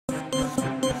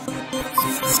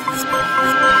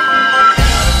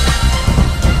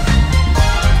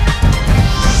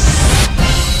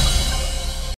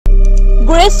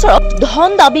গুৰেশ্বৰক ধন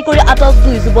দাবী কৰি আটক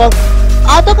 2 যুৱক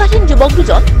আটকাধীন যুৱক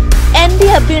দুজন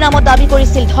NDFBৰ নামত দাবী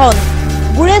কৰিছিল ধন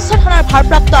গুৰেশ্বৰ থানাৰ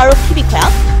ভাৰপ্ৰাপ্ত আৰক্ষী বিষয়া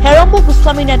হেৰম্ব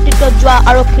গোস্বামীৰ নেতৃত্বত যোৱা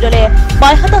আৰক্ষী দলে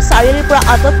বাইহাটা চাৰিআলিৰ পৰা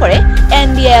আটক কৰে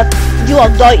NDF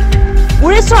যুৱক দ্বয়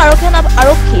গুৰেশ্বৰ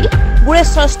আৰক্ষী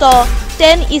গুৰেশ্বৰস্থ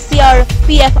 10 ECR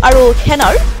PF আৰু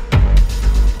সেনাৰ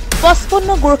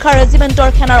 55 গোৰ্খা ৰেজিমেণ্টৰ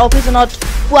সেনাৰ অভিযানত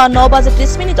পুৱা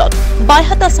 9:30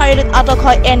 বাইহাটা চাৰিআলিত আটক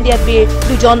হয় NDFBৰ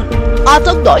দুজন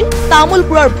আটক দ্বয়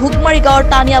তামুলপুৰৰ ভুগমাৰী গাঁৱৰ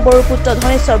তানিয়া বড়োৰ পুত্ৰ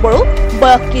ধনেশ্বৰ বড়ো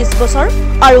বয়স 30 বছৰ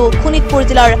আৰু শোণিতপুৰ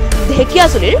জিলাৰ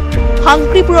ঢেকিয়াজুলিৰ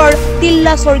হাংক্ৰিপুৰৰ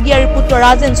তিল্লা স্বৰ্গীয়াৰীৰ পুত্ৰ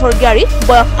ৰাজেন স্বৰ্গীয়াৰী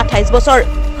বয়স 28 বছৰ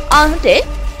আনহাতে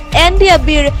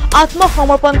NDFBৰ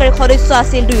আত্মসমৰ্পণকাৰী সদস্য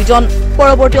আছিল 2 জন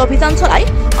পৰৱৰ্তী অভিযান চলাই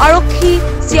আৰক্ষী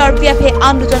CRPF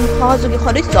আন 2 জন সহযোগী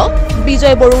সদস্য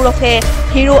বিজয় বড়ো ৰফে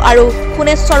হিৰো আৰু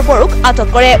খুনেশ্বৰ বড়োক আটক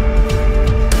কৰে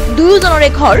 2 জনৰে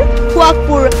ঘৰ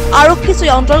খুৱাকপুৰ আৰক্ষী চুৰি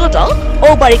অন্তৰ্গত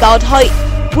ঔবাৰী গাঁৱত হয়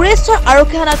গুৰেশ্বৰ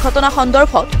আৰক্ষী থানাৰ ঘটনা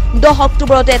সন্দৰ্ভত 10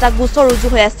 অক্টোবৰতে এটা গোচৰ ৰুজু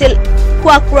হৈ আছিল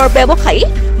খুৱাকপুৰৰ ব্যৱসায়ী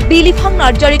বিলিফাং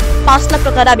নাৰ্জাৰীক 5 লাখ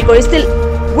টকা দাবী কৰিছিল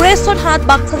গুৰেশ্বৰ থানাত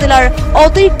বাক্সা জিলাৰ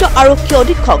অতিৰিক্ত আৰক্ষী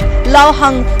অধীক্ষক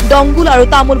লাওহাং ডংগুল আৰু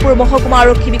তামুলপুৰ মহকুমা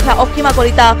আৰক্ষী বিষয়া অসীমা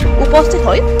কলিতা উপস্থিত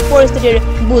হৈ পৰিস্থিতিৰ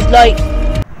বুজ লয়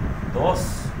 10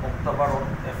 অক্টোবৰত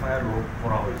FIR ৰোগ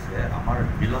কৰা হৈছে আমাৰ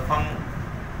বিলিফাং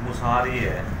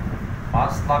মুছাহাৰীয়ে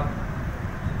 5 লাখ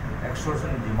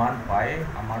এক্সটৰ্শন ডিমান্ড পায়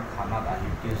আমাৰ থানাত আহি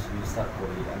কেছ ৰেজিষ্টাৰ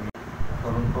কৰি আমি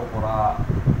তদন্ত কৰা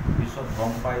পিছত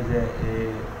গম পাই যে এই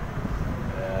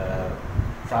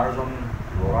 4 জন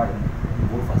ল'ৰা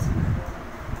ইনভলভ আছিল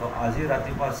তো আজি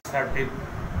ৰাতিপুৱা স্টাৰ্টেড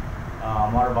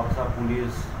আমাৰ বাক্সা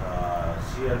পুলিচ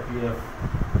CRPF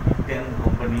 10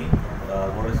 কোম্পানী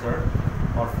গুৰেশ্বৰ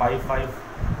और 55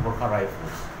 Gorkha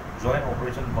rifles joint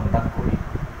operation conduct करी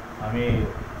আমি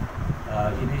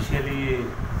इनिशियली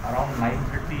अराउंड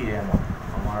 9:30 AM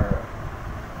हमार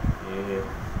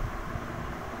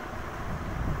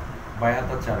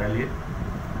বাইহাটা চাৰিআলিত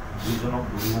 2 জনক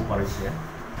ধৰিব পাৰিছে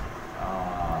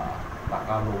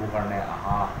টাকা ল'বৰ কাৰণে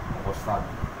আহা অৱস্থাত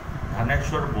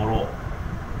ধনেশ্বৰ বড়ো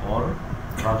और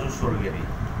ৰাজু স্বৰ্গীয়াৰী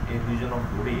এই 2 জনক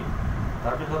ধৰি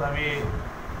তাৰপিছত আমি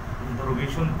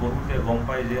ইন্টাৰোগেশ্যন কৰোঁতে গম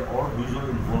পাই যে और 2 জন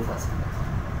ইনভলভ আছিল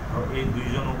আৰু এই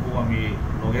 2 জনকো আমি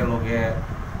লগে লগে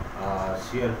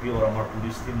CRPF और আমাৰ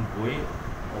পুলিচ টিম গৈ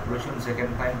অপাৰেশ্যন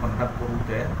সেকেন্ড টাইম কন্ডাক্ট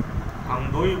কৰোঁতে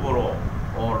হাংদৈ বড়ো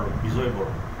और বিজয়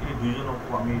বড়ো এই 2 জনকো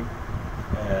আমি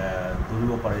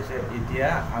ধৰিব পাৰিছে এতিয়া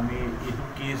আমি এইটো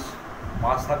কেছ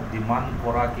 5 লাখ ডিমান্ড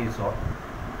কৰা কেছত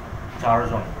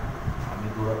 4 জন আমি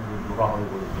ধৰা হৈ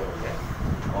গৈছে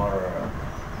और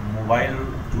মোবাইল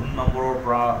জুন নম্বৰৰ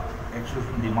পৰা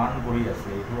এক্সটৰ্শন ডিমান্ড কৰি আছে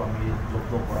এইটো আমি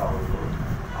জব্দ কৰা হৈ গ'ল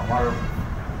আমাৰ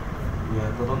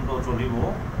তদন্ত চলিব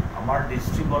আমাৰ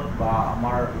ডিষ্ট্ৰিক্টত বা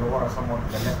আমাৰ লোৱাৰ আসামত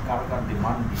বেলেগ কাৰ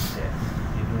ডিমান্ড দিছে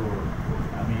এইটো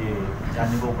আমি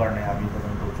জানিবৰ কাৰণে আমি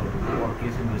তদন্ত চলিব আৰু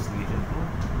কেছ ইনভেষ্টিগেশ্যনটো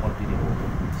কণ্টিনিউ হ'ব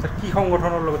স্যাৰ কি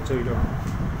সংগঠনৰ লগত জড়িত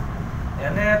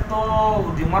এনেতো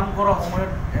ডিমান্ড কৰা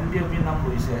সময়ত NDFB নাম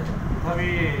লৈছে তথাপি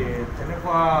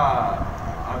তেনেকুৱা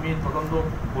আমি তদন্ত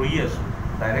কৰি আছোঁ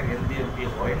ডাইৰেক্ট NDFB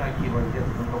হয় না কি হয় এতিয়া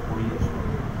তদন্ত কৰি আছোঁ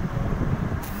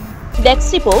desk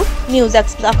report news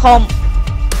express Assam